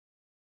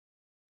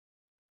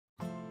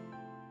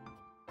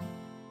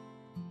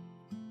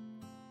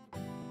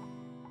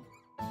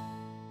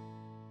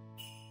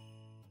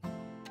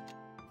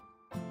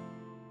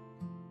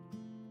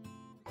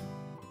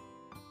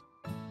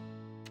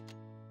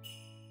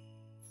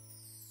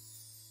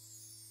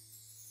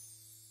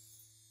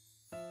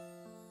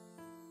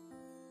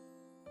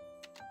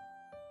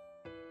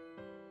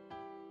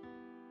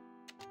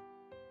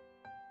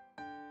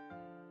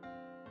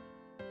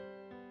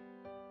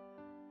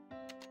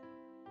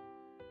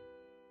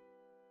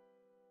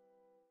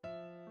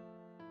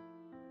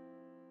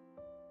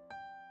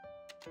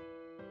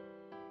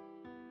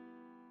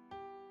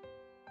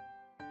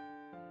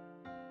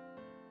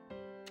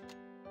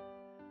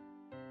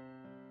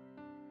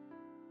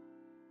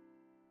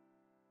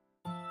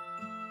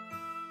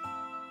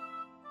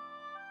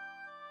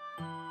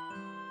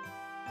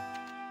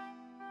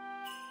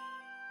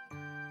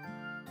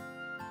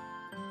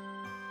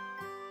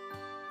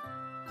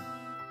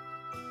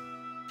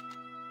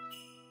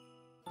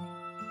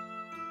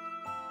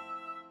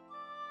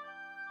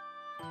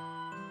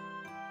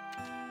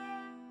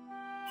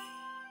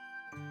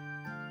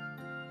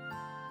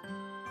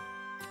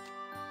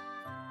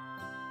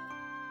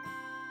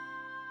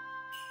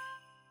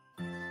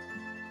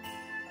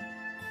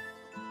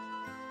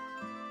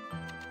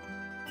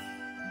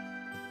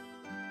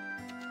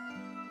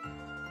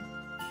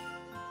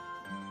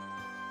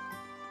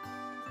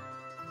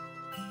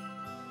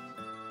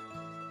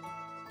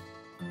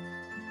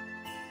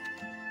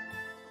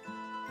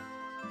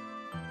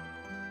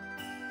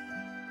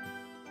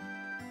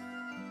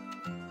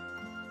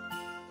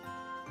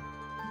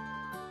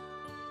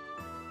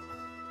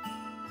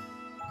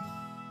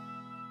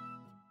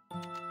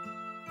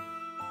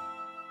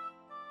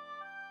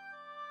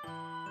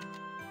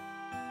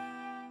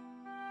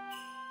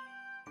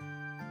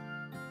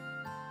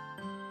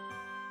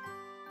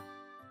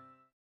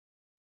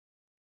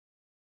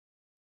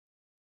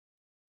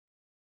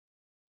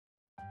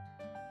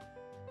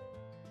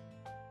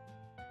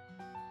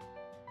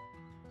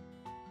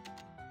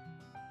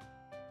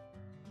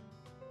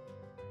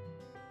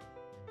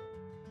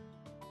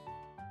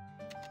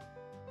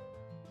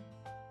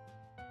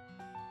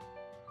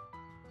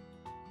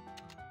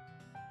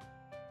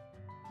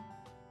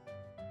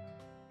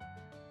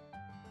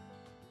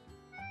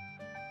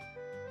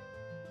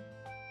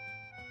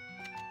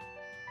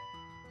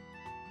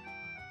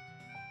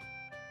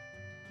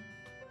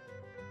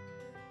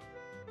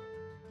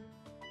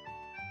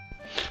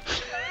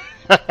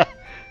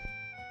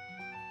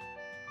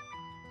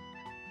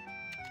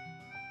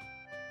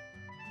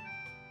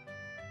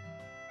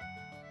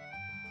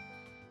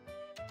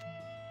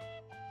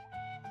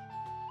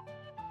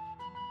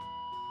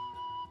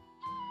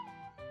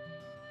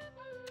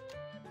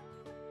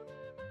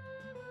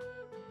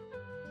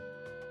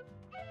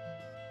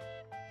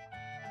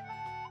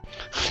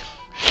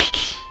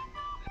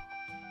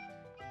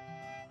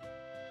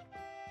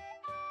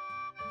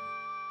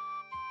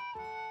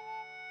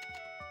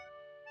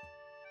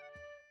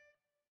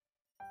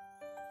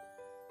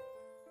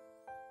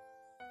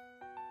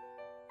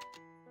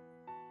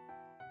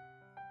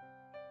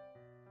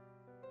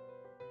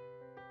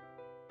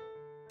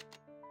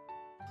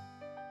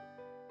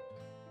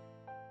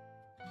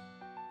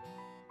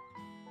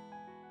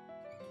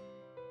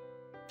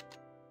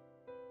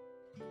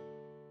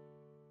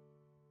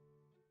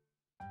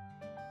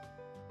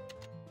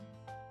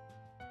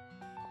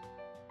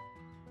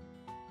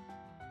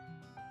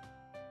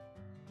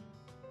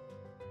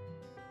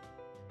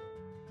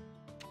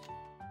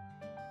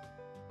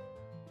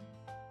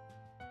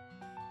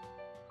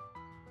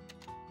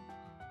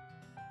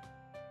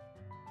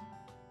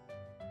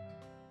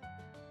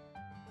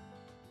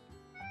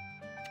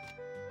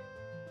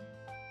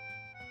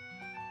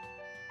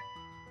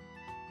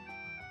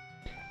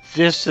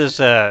This is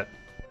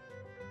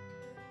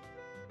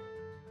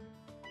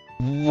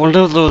one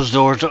of those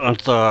doors on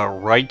the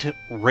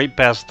right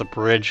past the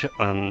bridge,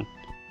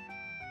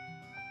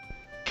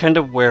 kind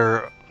of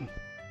where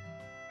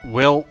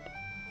Will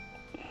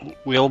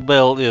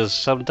Bill is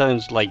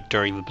sometimes, like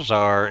during the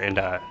bazaar, and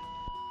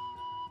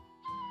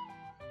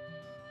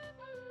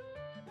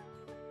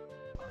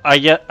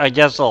I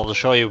guess I'll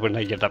show you when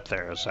I get up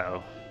there.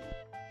 So.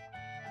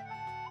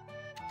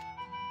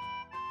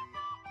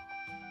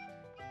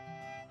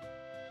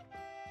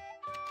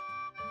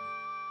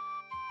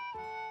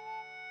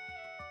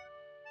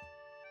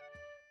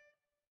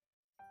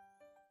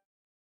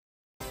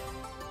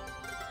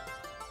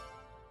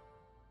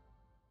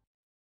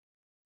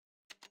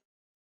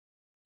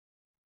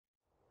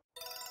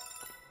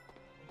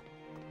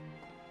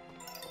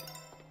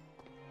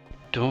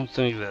 Don't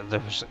think that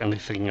there's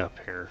anything up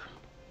here.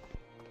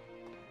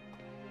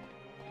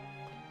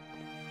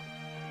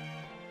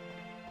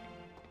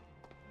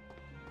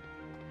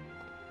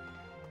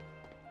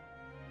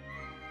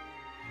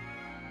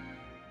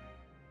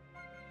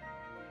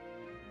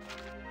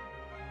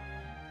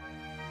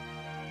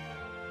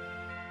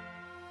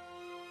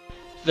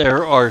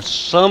 There are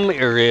some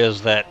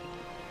areas that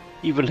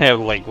even have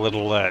like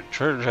little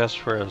treasure chests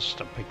for us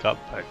to pick up,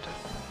 but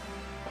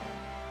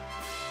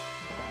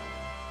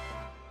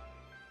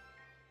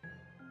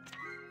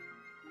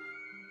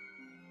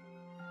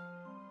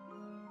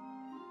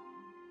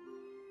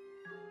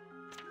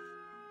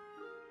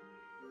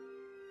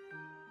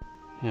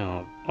you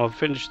know, I'll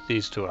finish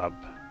these two up.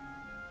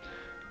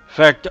 In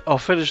fact, I'll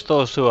finish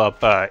those two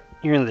up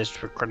here in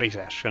this recording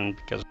session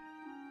because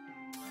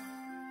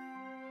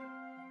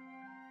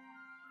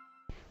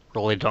I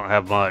really don't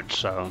have much,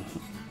 so.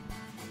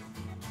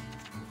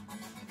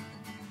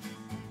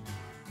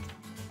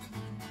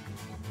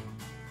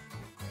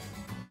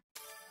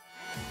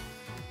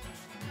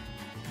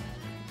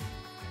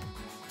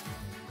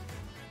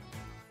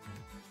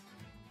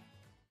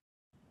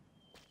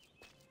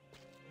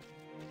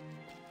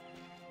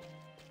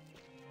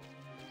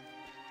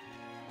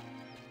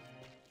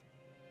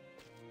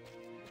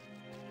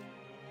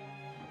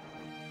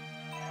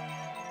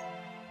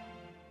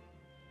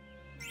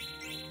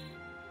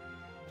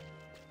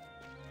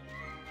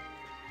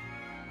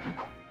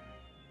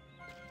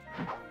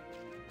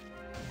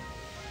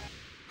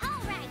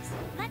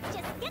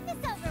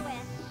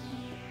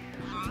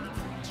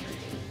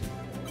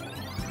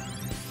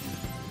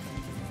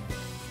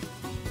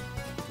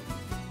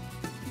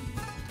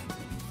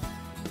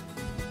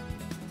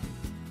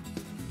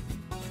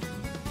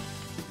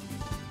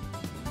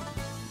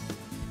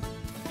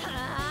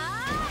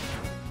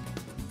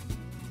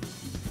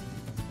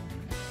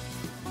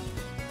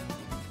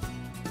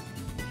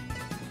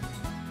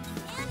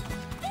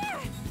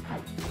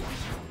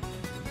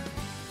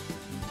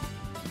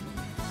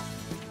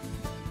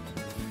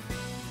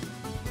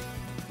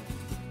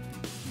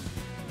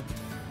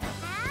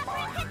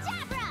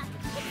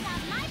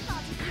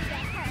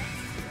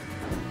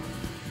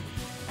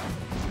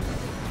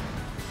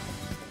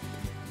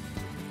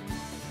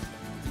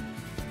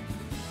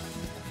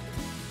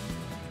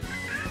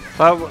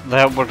 thought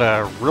that would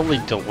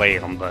really delay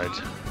him,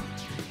 but...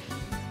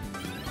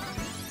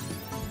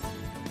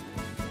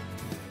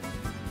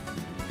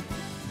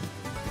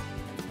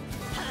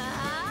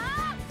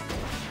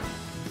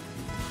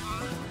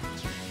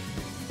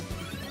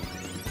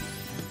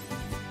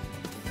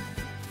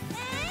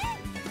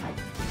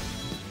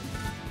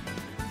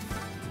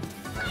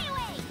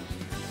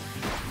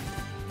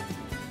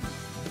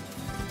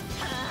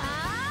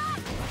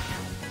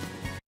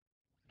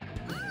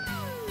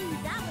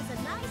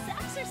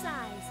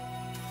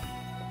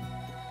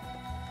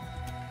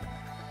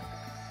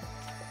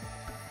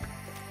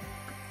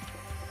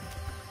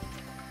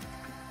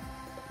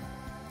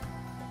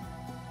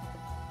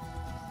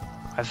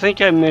 I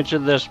think I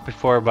mentioned this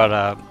before,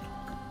 but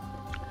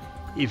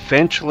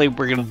eventually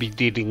we're going to be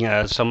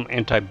needing some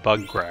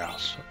anti-bug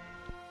grass.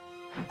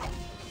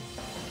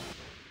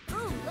 Ooh,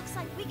 looks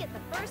like we get the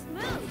first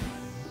move.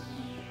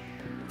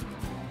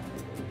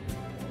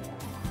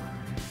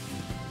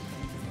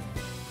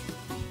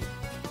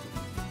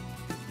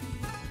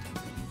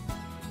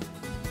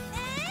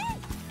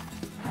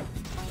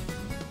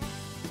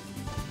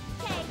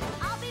 Okay,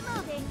 I'll be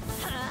moving.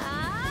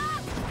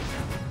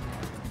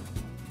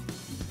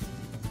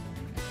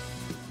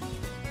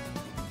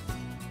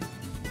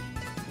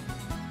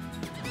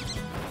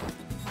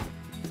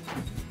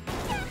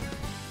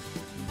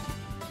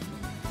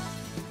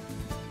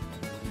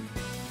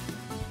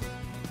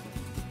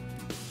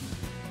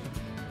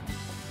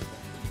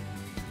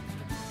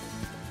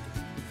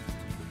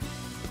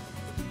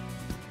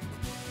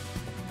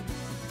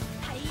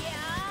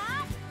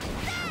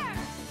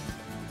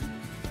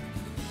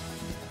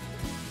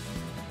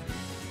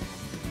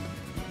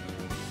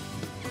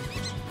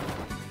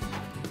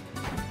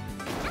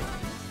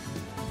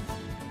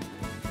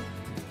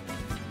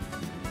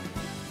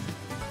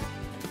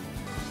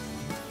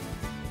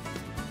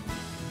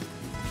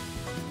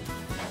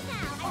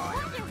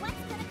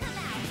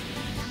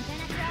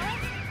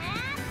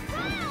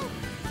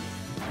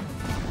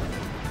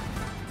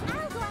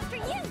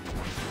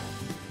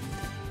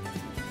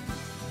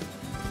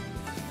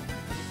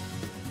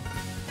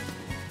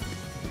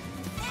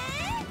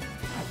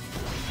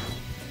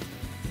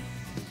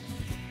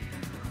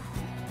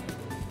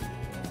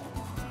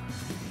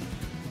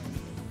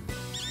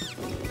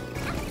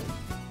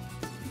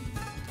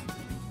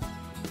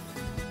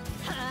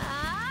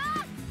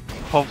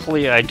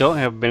 Hopefully I don't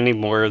have many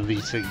more of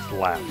these things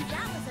left.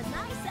 That was a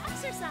nice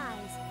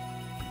exercise.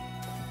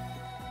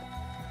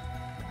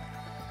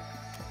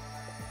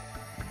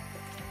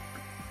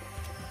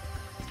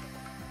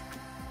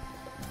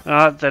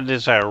 Not that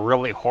it's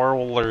really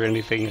horrible or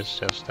anything, it's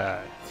just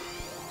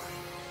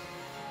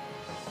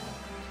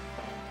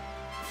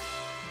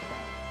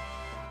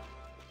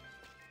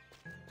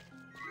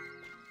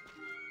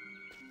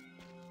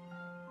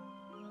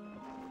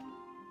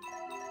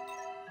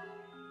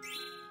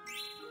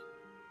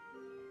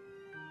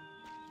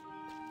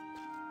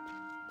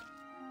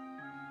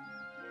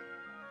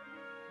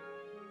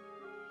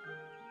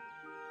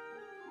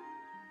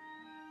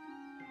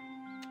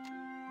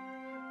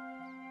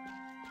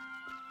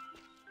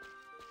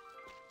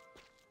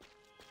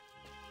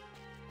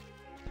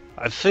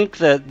I think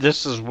that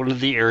this is one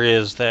of the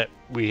areas that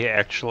we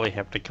actually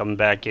have to come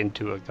back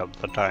into a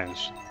couple of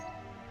times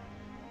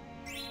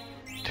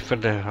to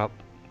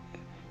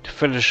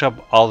finish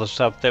up all the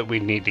stuff that we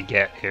need to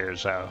get here,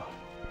 so.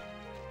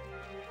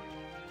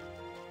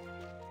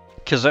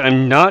 Because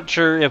I'm not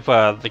sure if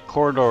the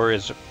corridor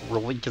is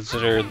really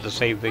considered the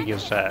same thing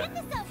as the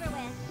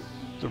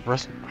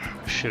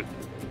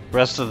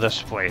rest of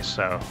this place,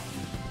 so.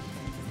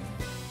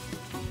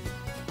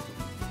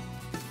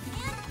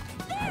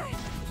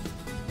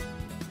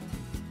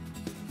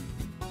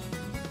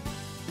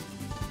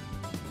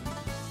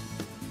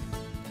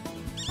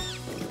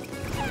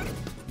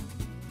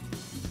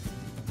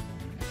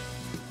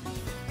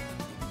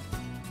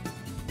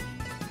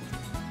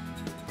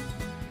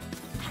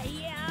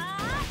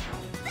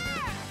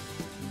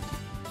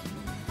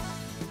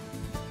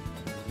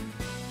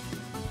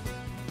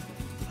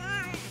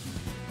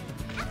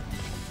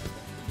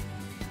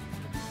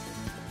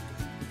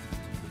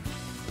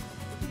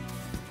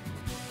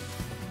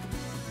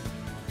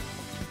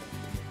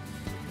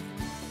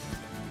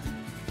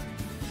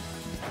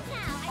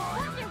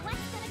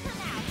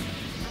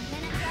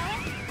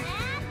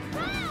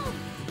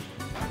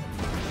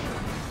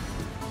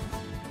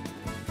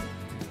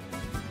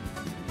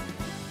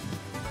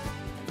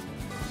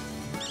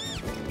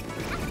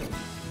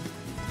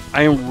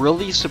 I am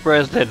really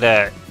surprised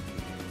that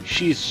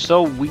she's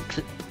so weak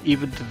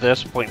even to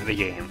this point in the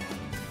game.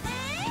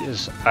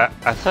 Because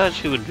I thought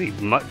she would be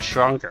much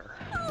stronger.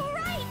 All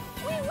right,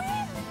 we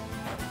win.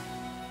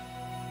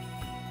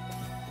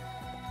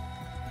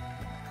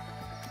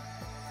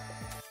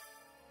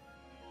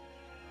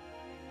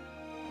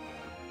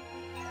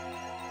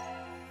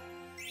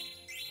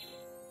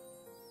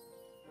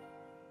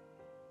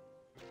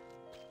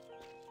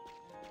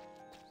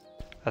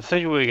 I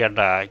think we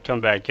gotta come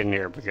back in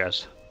here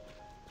because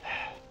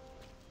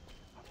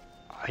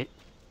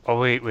oh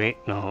wait,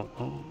 no.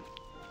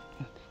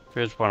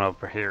 There's one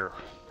over here.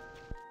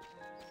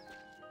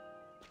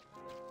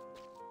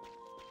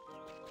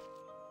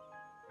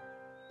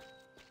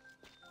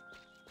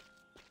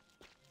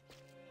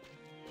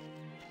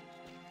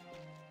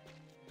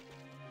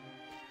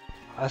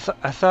 I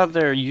thought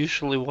there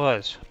usually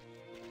was.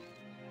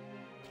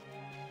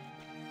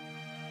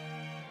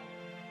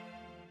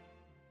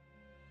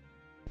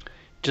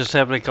 Just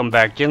have to come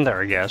back in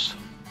there, I guess.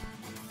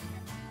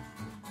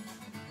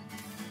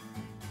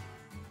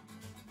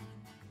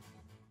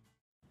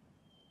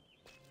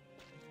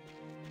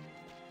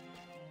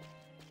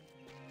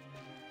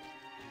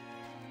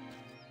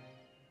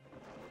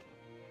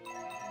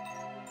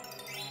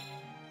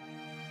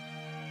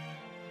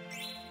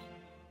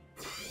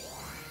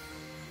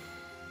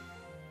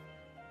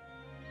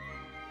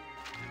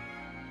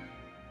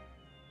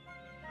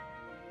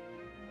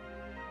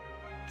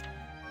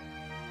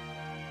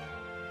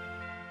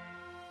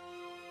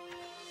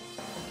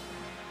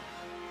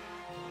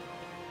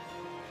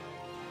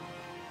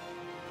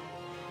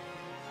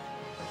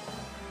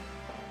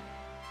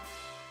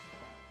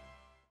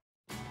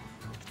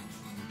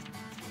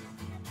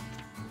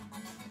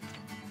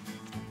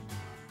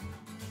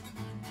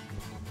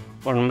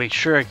 Want to make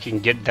sure I can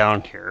get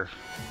down here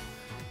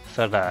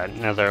without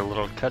another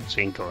little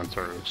cutscene going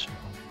through. So.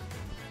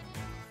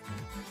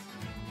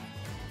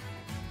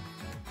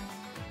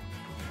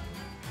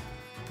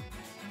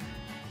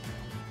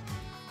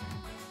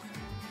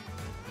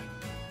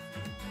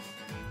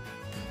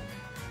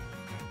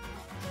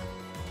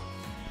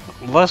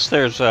 Unless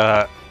there's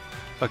a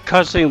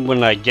cutscene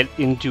when I get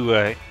into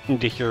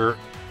here,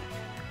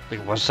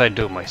 like once I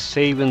do my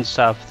save and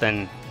stuff,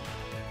 then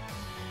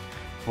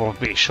won't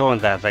be showing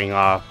that thing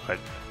off. But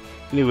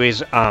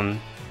anyways, I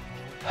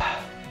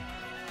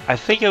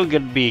think I'm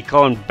gonna be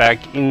going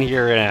back in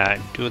here and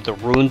do the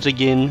runes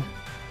again.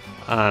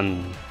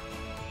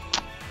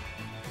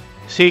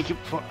 See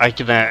if I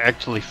can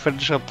actually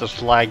finish up the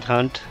slag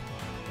hunt.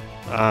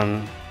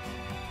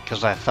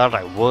 Because I thought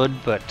I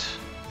would, but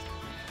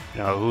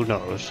you know, who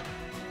knows.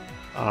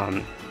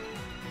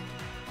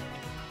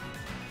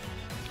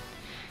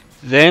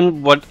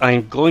 Then what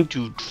I'm going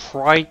to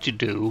try to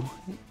do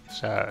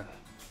is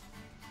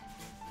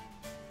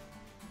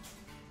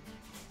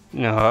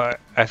no,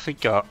 I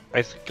think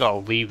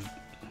I'll leave.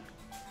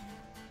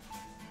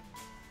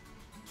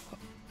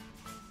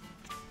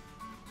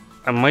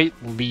 I might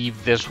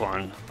leave this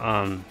one.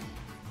 I'm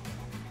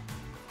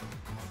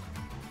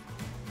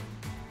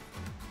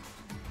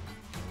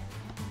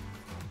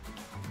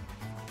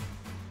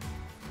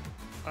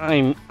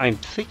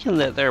thinking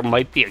that there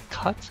might be a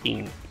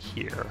cutscene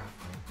here.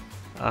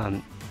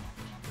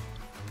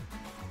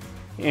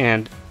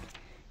 And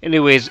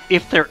anyways,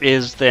 if there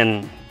is,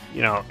 then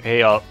you know,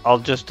 hey, I'll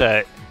just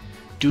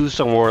do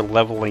some more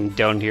leveling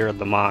down here in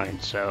the mine.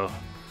 So,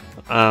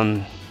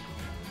 I'm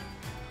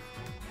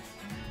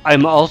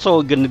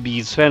also going to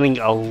be spending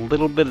a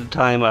little bit of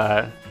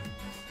time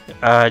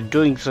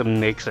doing some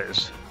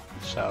mixes.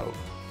 So,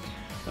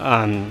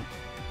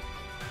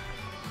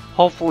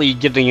 hopefully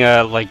getting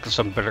like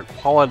some better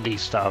quality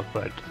stuff,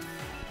 but.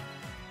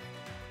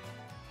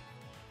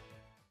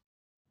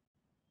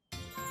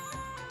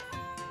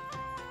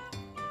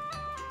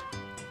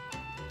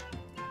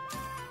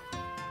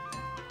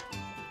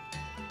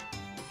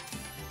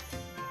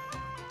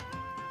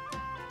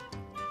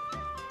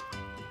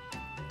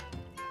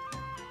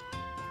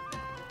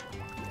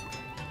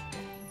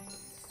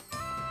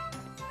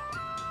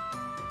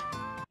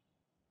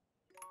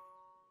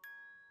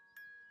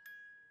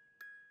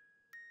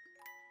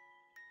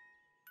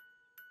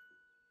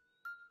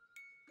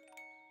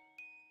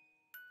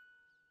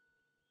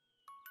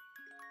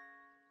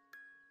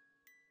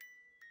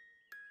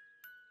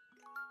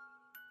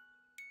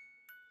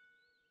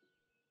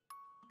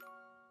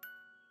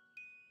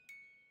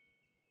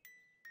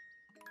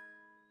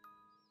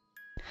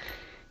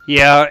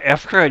 Yeah,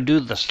 after I do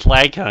the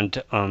slag hunt,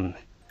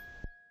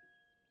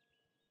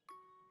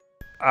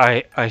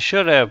 I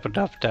should have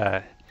enough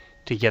to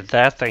get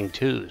that thing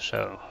too,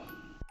 so.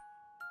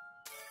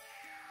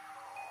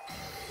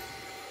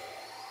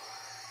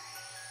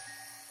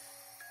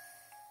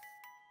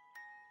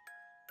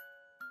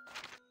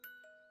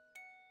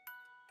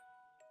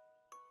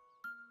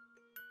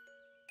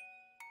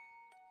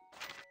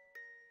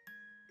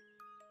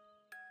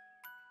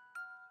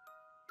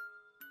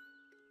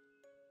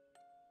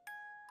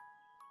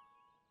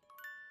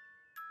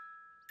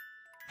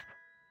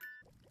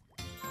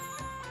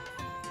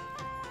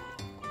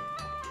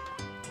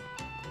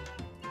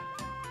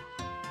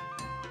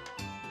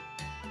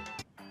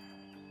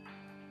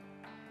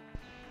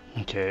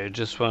 Okay, I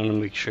just want to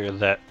make sure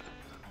that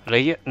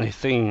I get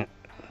anything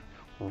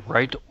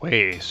right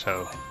away,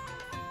 so.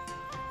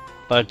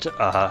 But,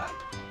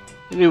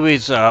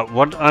 anyways,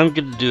 what I'm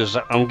gonna do is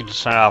I'm gonna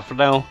sign off for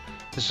now.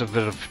 This is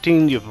been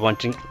 15. You've been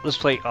watching Let's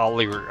Play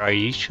Atelier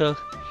Ayesha.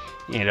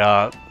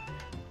 And,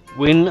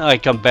 when I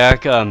come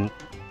back,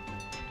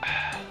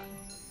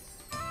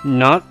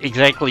 not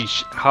exactly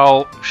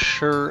how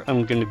sure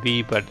I'm gonna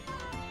be, but,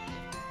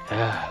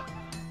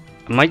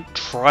 I might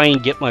try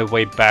and get my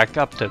way back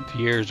up to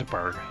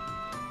Viersburg.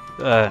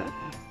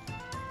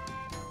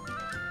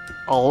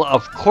 I'll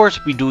of course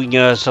be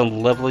doing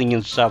some leveling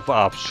and stuff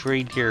off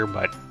street here,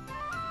 but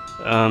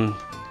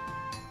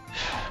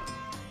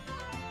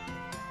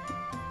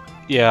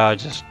yeah,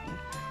 just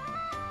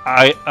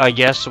I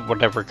guess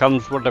whatever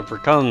comes,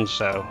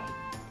 so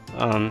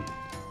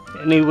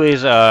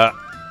anyways,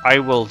 I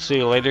will see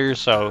you later,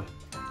 so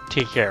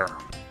take care.